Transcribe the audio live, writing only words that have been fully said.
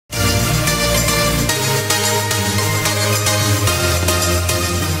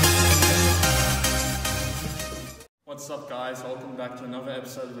guys, welcome back to another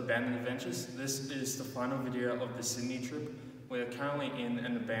episode of Abandoned Adventures. This is the final video of the Sydney trip. We are currently in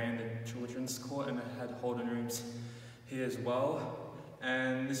an abandoned children's court and I had holding rooms here as well.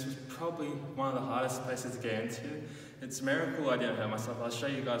 And this was probably one of the hardest places to get into. It's a miracle I didn't hurt myself. I'll show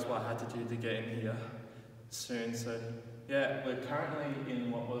you guys what I had to do to get in here soon. So yeah, we're currently in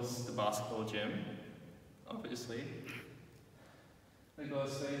what was the basketball gym, obviously. We've got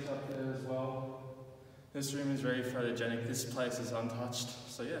a stage up there as well. This room is very photogenic. This place is untouched.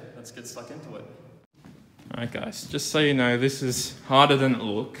 So yeah, let's get stuck into it. Alright guys, just so you know, this is harder than it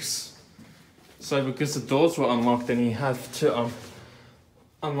looks. So because the doors were unlocked and you have to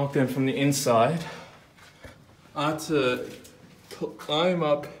unlock them from the inside, I had to climb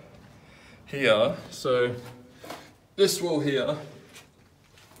up here. So this wall here,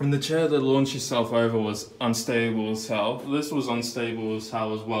 and the chair that launched yourself over was unstable as hell. This was unstable as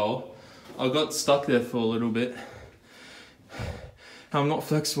hell as well. I got stuck there for a little bit. I'm not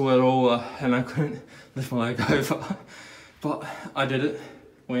flexible at all and I couldn't lift my leg over. But I did it.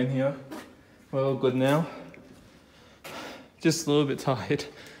 We're in here. We're all good now. Just a little bit tired.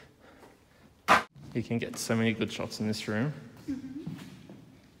 You can get so many good shots in this room.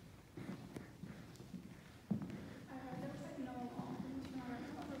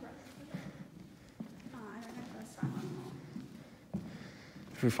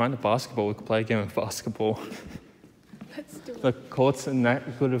 If we find a basketball, we could play a game of basketball. Let's do it. The court's in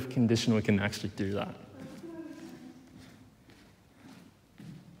that good of condition we can actually do that.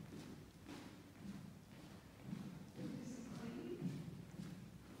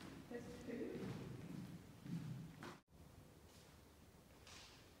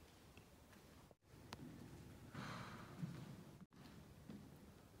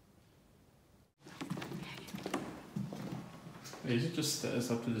 These are just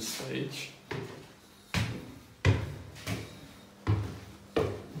stairs up to the stage.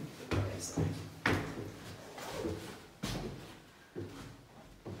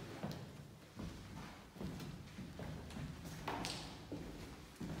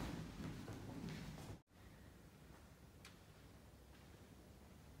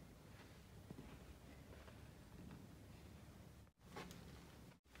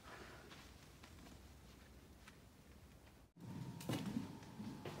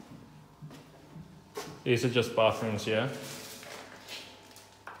 These are just bathrooms, yeah?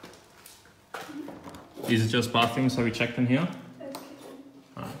 These are just bathrooms, so we checked in here?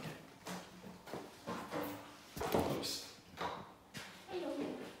 Oh, okay. Oops.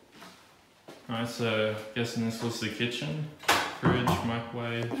 Alright, so guessing this was the kitchen, fridge,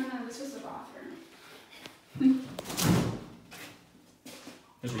 microwave. No, this was the bathroom.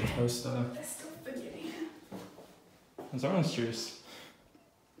 There's a toaster. There's still food in here. There's orange juice.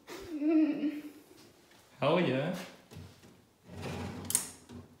 Oh yeah.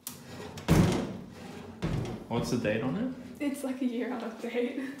 What's the date on it? It's like a year out of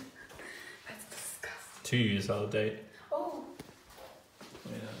date. That's disgusting. 2 years out of date. Oh.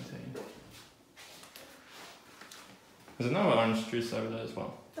 Wait, I'll tell you. There's another orange juice over there as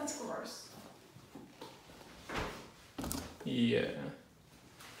well. That's gross. Yeah.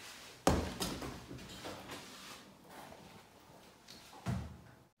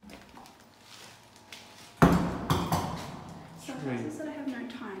 He said I have no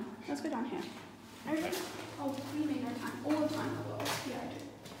time. Let's go down here. Okay. Oh, what do you mean no time? All the time I will. Yeah, I do.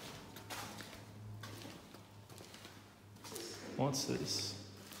 What's this?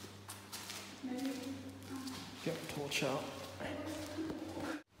 Maybe. Get a torch out.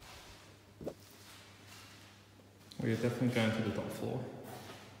 We are definitely going to the top floor.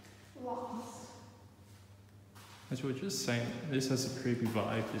 Lost. As we were just saying, this has a creepy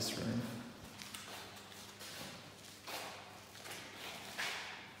vibe, this room.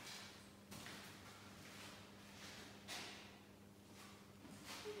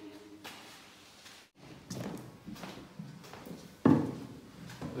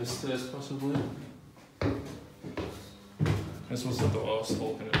 This stairs possibly. This was the door I was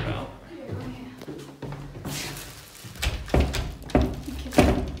talking about.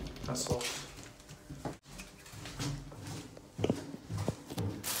 That's locked.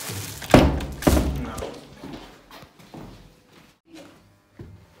 No. I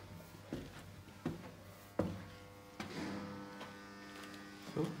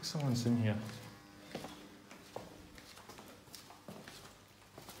feel like someone's in here.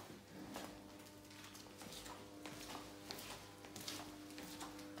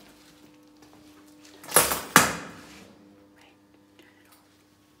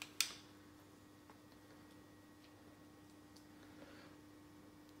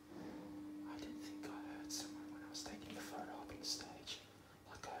 I didn't think I heard someone when I was taking the photo.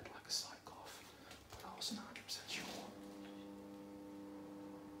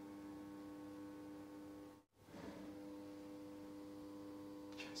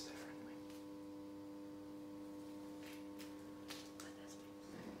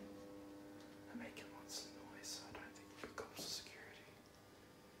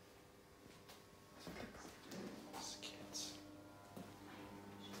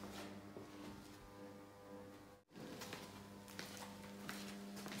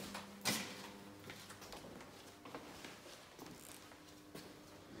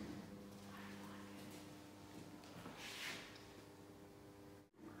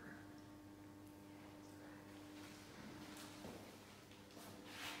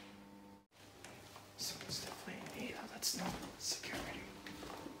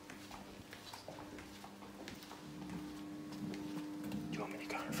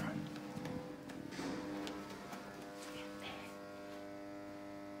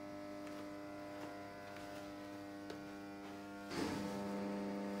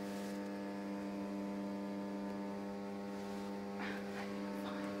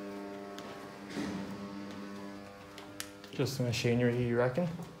 Just the machinery, you reckon?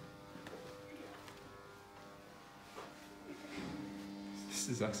 This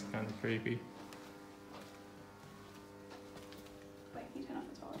is actually kind of creepy. Wait, can you turn off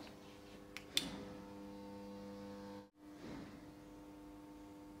the toilet?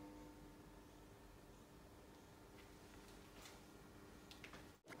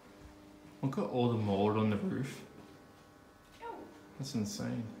 Look at all the mold on the roof. Ew. That's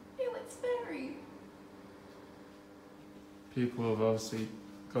insane. Ew, it's very. People have obviously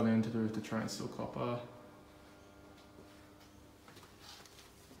gone into the roof to try and steal copper.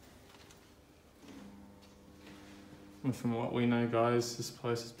 And from what we know, guys, this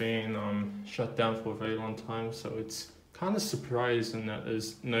place has been shut down for a very long time, so it's kind of surprising that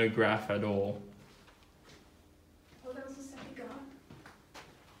there's no graph at all. Oh, that was a second guard.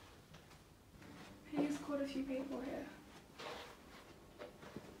 He's caught a few people here.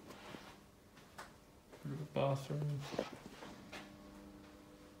 Bit of a bathroom.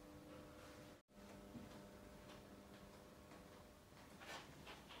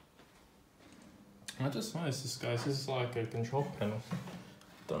 I just noticed this, guys. This is like a control panel.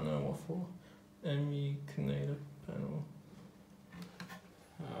 Don't know what for. ME connector panel.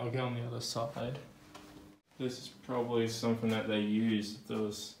 I'll get on the other side. This is probably something that they used. There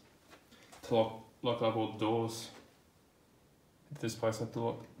was to lock up all the doors. If this place had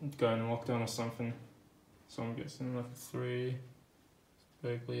to go in lockdown or something. So I'm guessing level 3.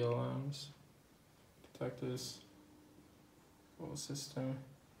 Burglary alarms. Detectors. Call system.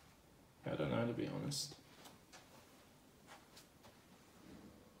 I don't know, to be honest.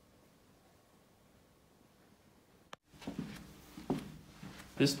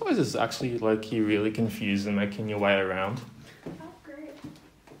 This place is actually like you really confused and making your way around. Oh, great.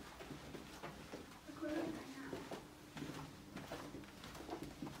 Look where I'm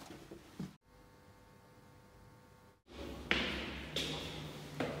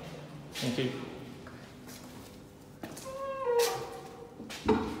now. Thank you.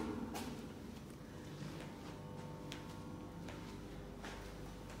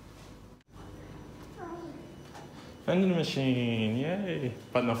 Vending machine, yay!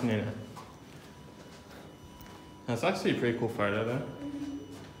 But nothing in it. That's actually a pretty cool photo though.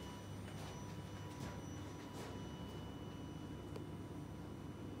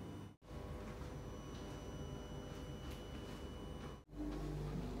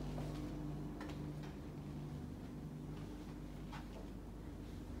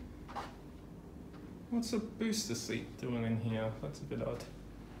 What's a booster seat doing in here? That's a bit odd.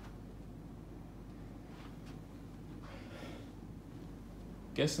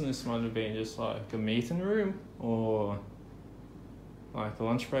 Guessing this might have been just like a meeting room or like a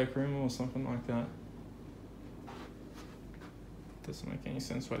lunch break room or something like that. Doesn't make any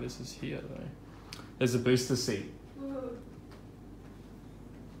sense why this is here though. There's a booster seat. Whoa.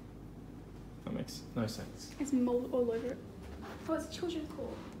 That makes no sense. There's mold all over it. Oh, it's children's court.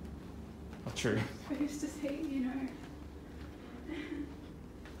 Oh, true. Supposed to say, you know.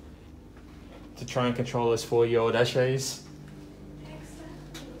 To try and control those 4-year-old essays.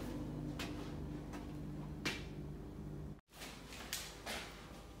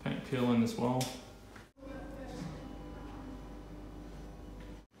 Paint peeling as well.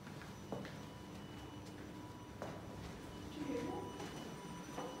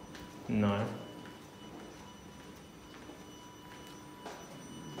 No.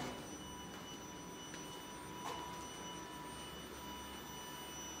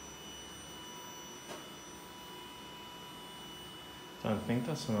 Don't think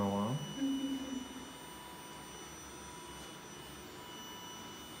that's an alarm.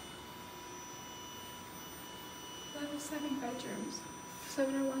 Level 7 bedrooms.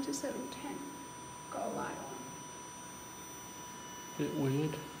 701 to 710. Got a light on. Bit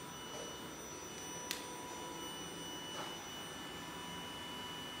weird.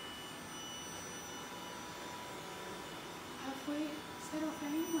 Have we set off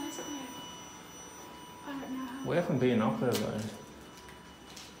any? Where's it there? I don't know. We haven't been up there though.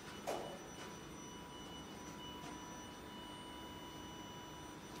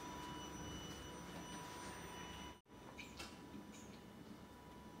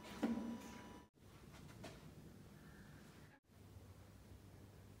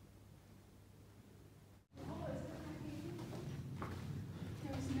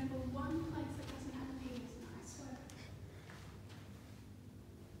 There was never one place that doesn't have a penis in it, I swear.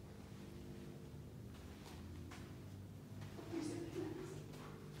 Where's the penis?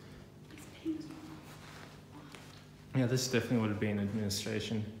 It's penis. Yeah, this definitely would have been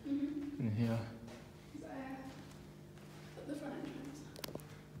administration in here. Is that at the front entrance?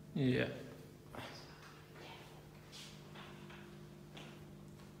 Yeah.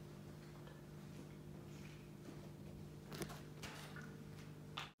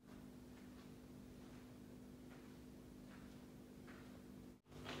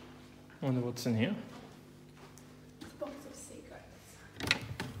 Wonder what's in here. Box of secrets.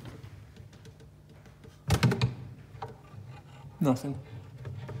 Nothing.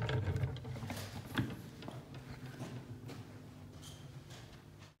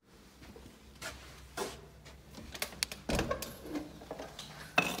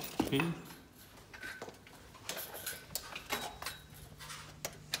 Key.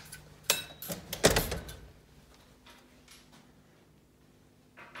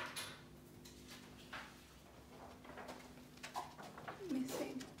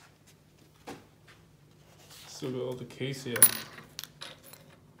 Missing. Still got all the keys here.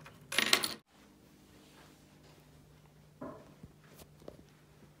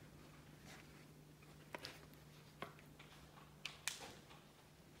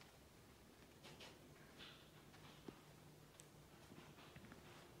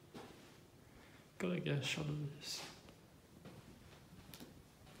 Gotta get a shot of this.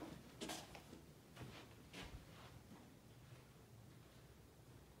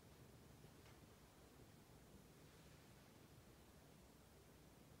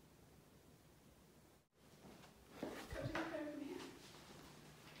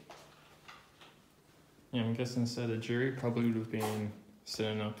 Yeah, I'm guessing instead of jury, probably would have been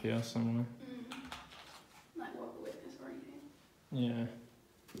sitting up here somewhere. Like what, the witness or anything? Yeah.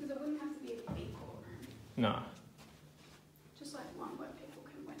 Because it wouldn't have to be a big courtroom. Nah. Just like one where people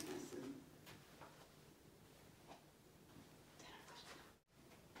can witness and...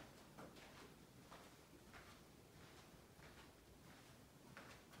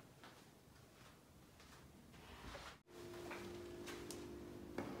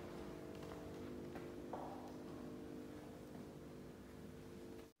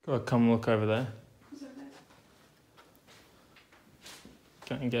 Gotta come look over there. Who's over there?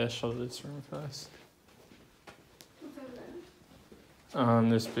 Go and get a shot of this room first. What's over there?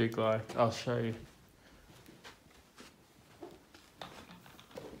 This big, like, I'll show you.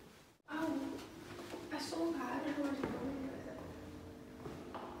 Oh, I saw that. I don't know where to go with it.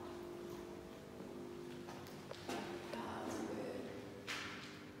 That's weird.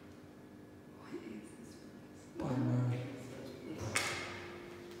 What is this place?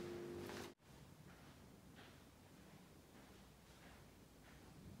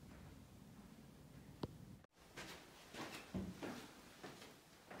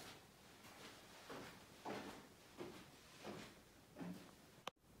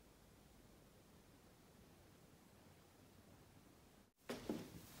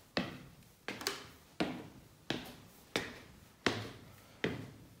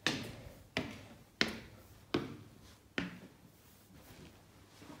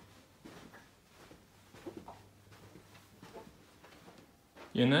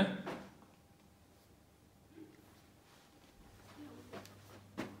 You know?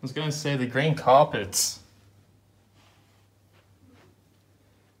 I was gonna say the green carpets.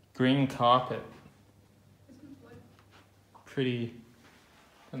 Green carpet. Pretty,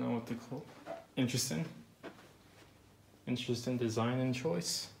 I don't know what to call it. Interesting. Interesting design and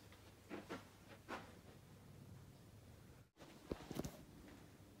choice.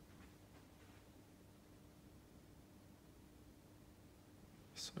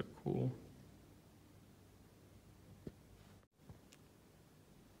 So cool.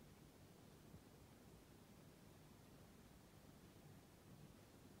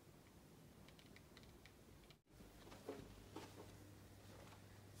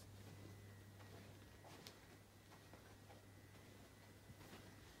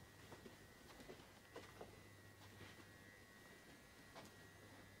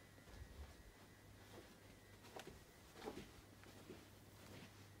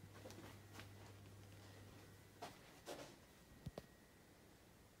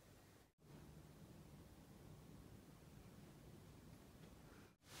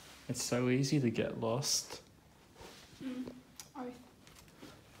 It's so easy to get lost. Oh.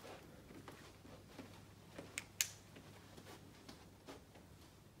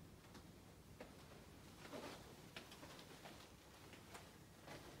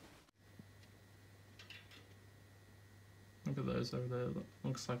 Look at those over there.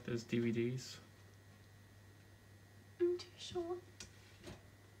 Looks like there's DVDs. I'm too short.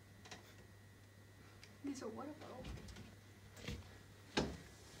 There's a water bottle.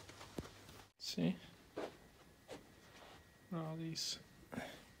 See? What are these?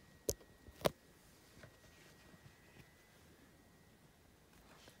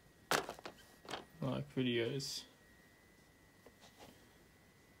 Like videos.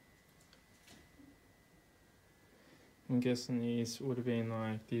 I'm guessing these would have been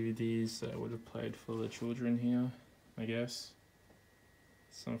like DVDs that would have played for the children here, I guess.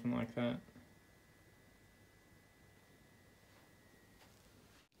 Something like that.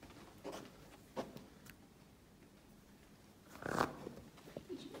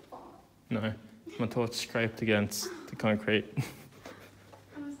 No, my torch scraped against the concrete.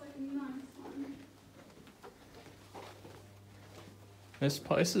 I was like, nice one. This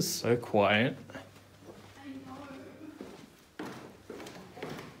place is so quiet. I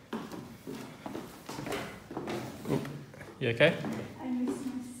know. Oop. You okay? I missed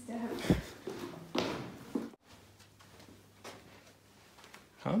my step.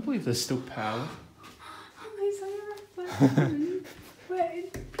 Can't believe there's still power. I saw your reflection, but I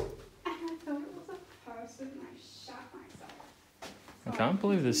thought it was a person and I shot myself. I can't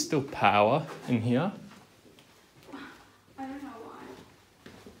believe there's still power in here. I don't know why.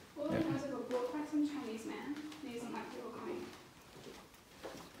 All I know is I got brought by some Chinese man, and he's like, they were coming.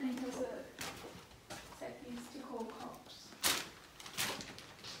 And he tells said he used to call cops.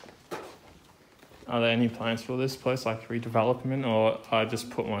 Are there any plans for this place, like redevelopment, or I just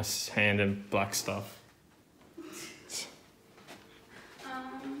put my hand in black stuff? I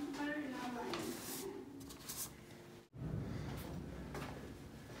don't know why.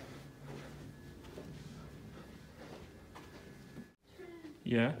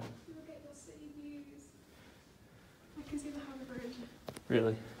 Yeah? Look at the city views. I can see the Harbour Bridge.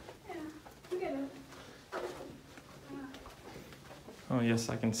 Really? Yeah, look at it. Oh yes,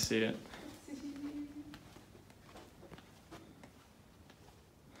 I can see it. City view.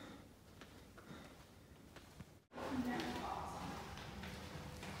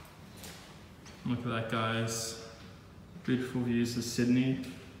 Look at that, guys. Beautiful views of Sydney.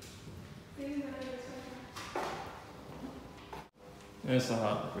 There's the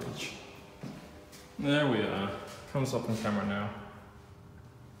Harbour Bridge. There we are. Comes up on camera now.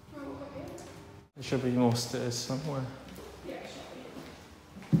 There should be more stairs somewhere. Yeah, it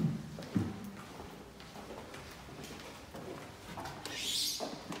should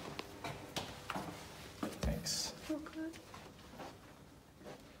be. Thanks. Chocolate.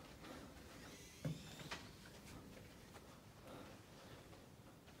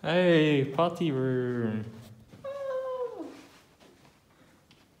 Hey, party room. Oh.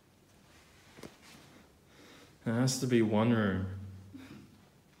 There has to be one room.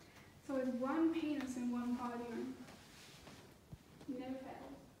 So it's one penis in one party room. Never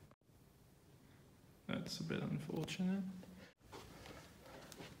fails. That's a bit unfortunate.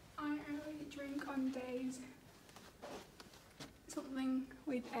 I only drink on days. Something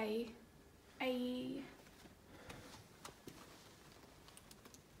with a.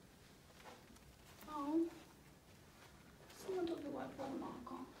 Oh. Someone took the word for the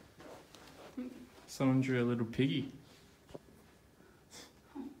marker. Someone drew a little piggy.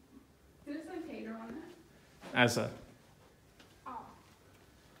 Did it say Peter on it? As a. Oh.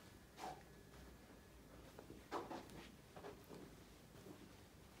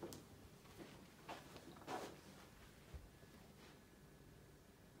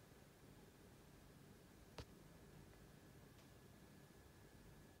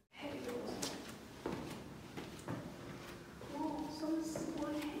 Hey. Oh, so it's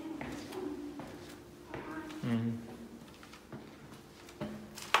one hand, this one. Alright.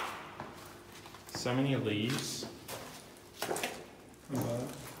 So many leaves.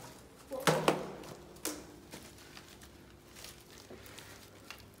 Above.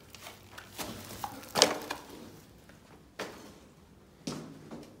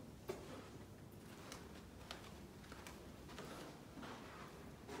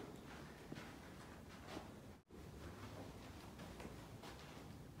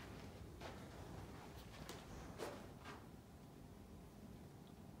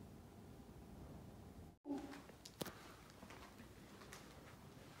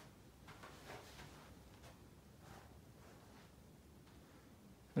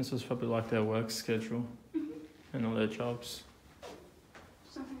 This was probably like their work schedule and all their jobs.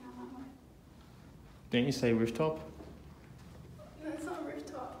 Something on that way. Didn't you say rooftop? No, it's not a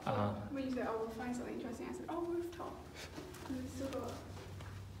rooftop. When you said, oh, we'll find something interesting, I said, oh, rooftop. And we still got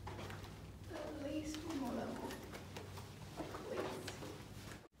at least one more level. At least.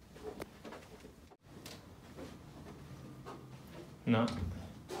 No.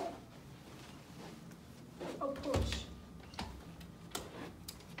 Oh, push.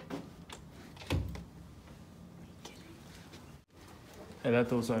 Hey, that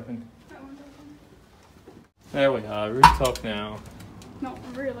door's open. That one's open. There we are, rooftop now. Not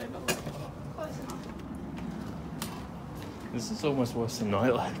really, but like, close enough. This is almost worse than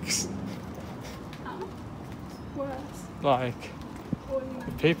Night Lakes. Worse. Like,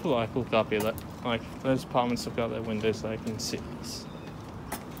 Ordinary. people like look up here, like those apartments look out their windows, they can see us.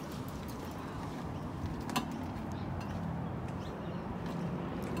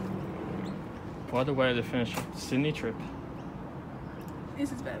 What a way to finish the Sydney trip.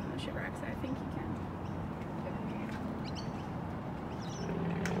 This is better than the shipwreck, so I think you can.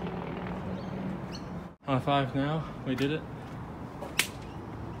 High five now, we did it.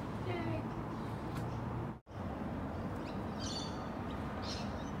 Yay.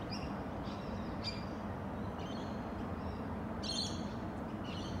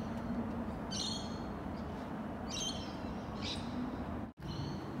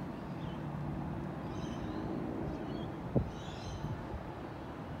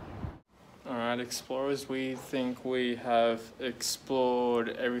 Alright, explorers, we think we have explored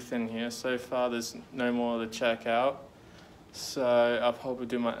everything here so far. There's no more to check out. So I'll probably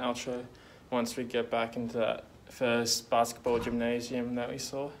do my outro once we get back into that first basketball gymnasium that we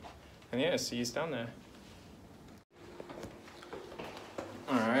saw. And yeah, see you down there.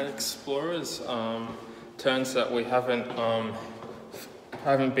 Alright, explorers, turns out we haven't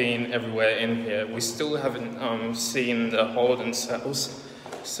been everywhere in here. We still haven't seen the Holden cells,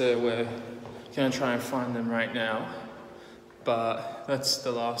 so we're gonna try and find them right now, but that's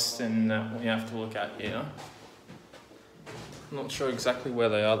the last thing that we have to look at here. I'm not sure exactly where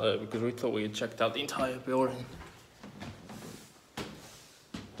they are though, because we thought we had checked out the entire building.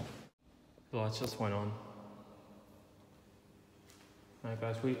 The lights just went on. Alright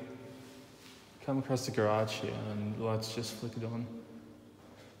guys, we come across the garage here and the lights just flickered on.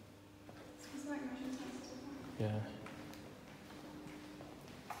 It's like motion sensitive. Yeah.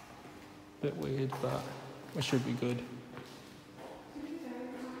 Bit weird, but we should be good.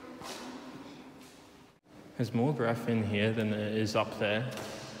 There's more graph in here than there is up there.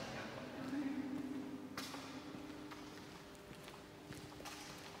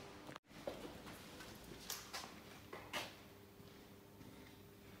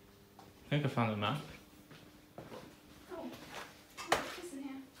 I think I found a map. Oh, what's this in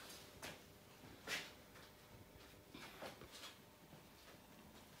here?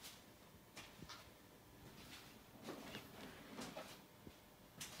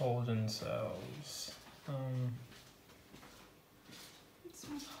 Holden cells. It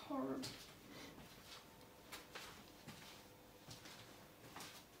smells horrible.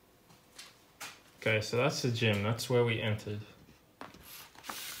 Okay, so that's the gym. That's where we entered.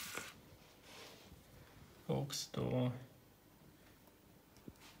 Bookstore.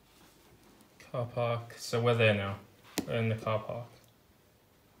 Car park. So we're there now. We're in the car park.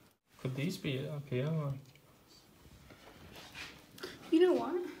 Could these be up here? Like, You know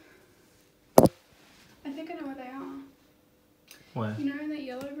what? I think I know where they are. where? You know in that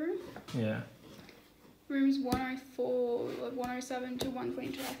yellow room? Yeah. Rooms 104, like 107 to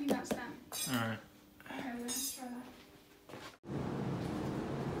 122. I think that's them. Alright. Okay, let's try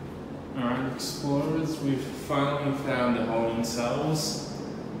that. Alright, explorers, we've finally found the Holden cells.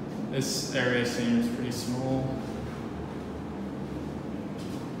 This area seems pretty small.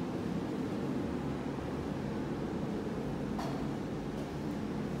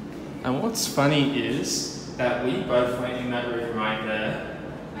 And what's funny is that we both went in that room right there,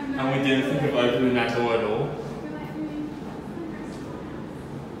 and we didn't think of opening that door at all.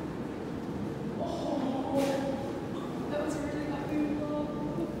 That was a really lucky roll.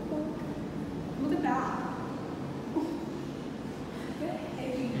 Look at that. They're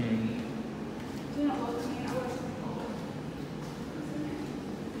heavy. Do not look at me. I was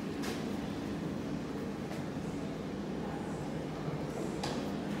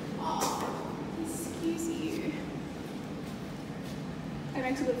excuse you. It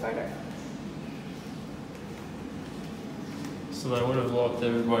makes a good photo. So they would have locked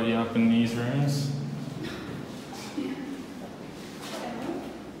everybody up in these rooms. Yeah.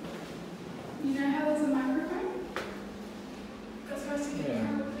 You know how there's a microphone? That's supposed to get Yeah.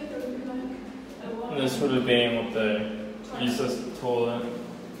 kind of big, or would be like a lot. This would have been what the useless toilet.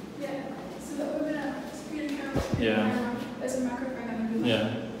 Yeah. So that would have been a screen camera. Yeah. There's a microphone and then be like,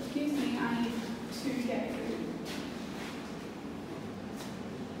 Yeah. excuse me, I need to get food.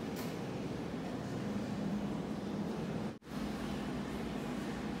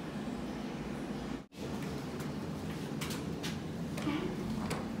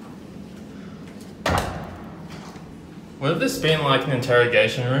 Would have this been like an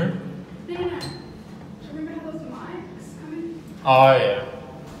interrogation room? No, no, no. Remember how those mics coming? Oh yeah.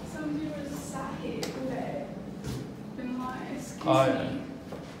 Some dude was sat here all day. Been like, excuse Oh, me. yeah.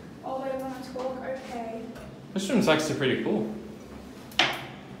 Oh, they want to talk, okay. This room's actually pretty cool. Yeah.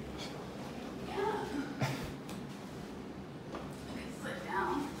 Okay, sit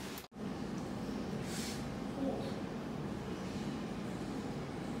down.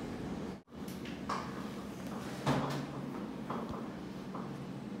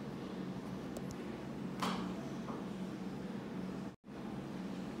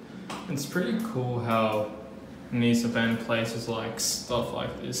 It's pretty cool how in these abandoned places like stuff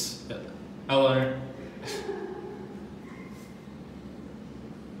like this. Yeah. Hello.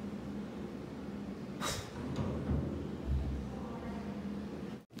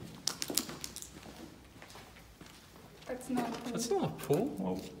 That's not a pool. That's not a pool.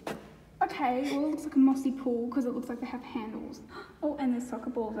 Oh. Okay, well it looks like a mossy pool because it looks like they have handles. Oh, and there's soccer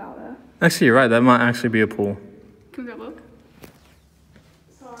balls out there. Actually, you're right. That might actually be a pool. Can we go look?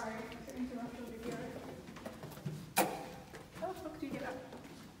 Sorry, to interrupt your video. How the fuck do you get up?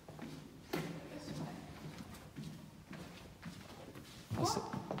 This way.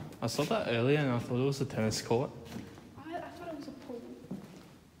 I saw that earlier and I thought it was a tennis court. I thought it was a pool.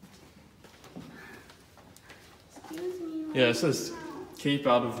 Excuse me. Yeah, it says keep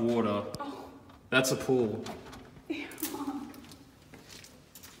out of water. Oh. That's a pool.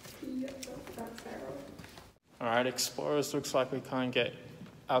 Alright, explorers, looks like we can't get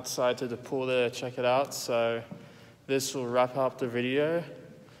outside to the pool there to check it out, so this will wrap up the video.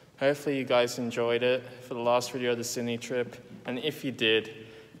 Hopefully you guys enjoyed it for the last video of the Sydney trip, and if you did,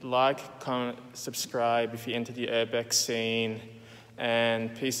 like, comment, subscribe if you're into the Urbex scene,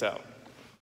 and peace out.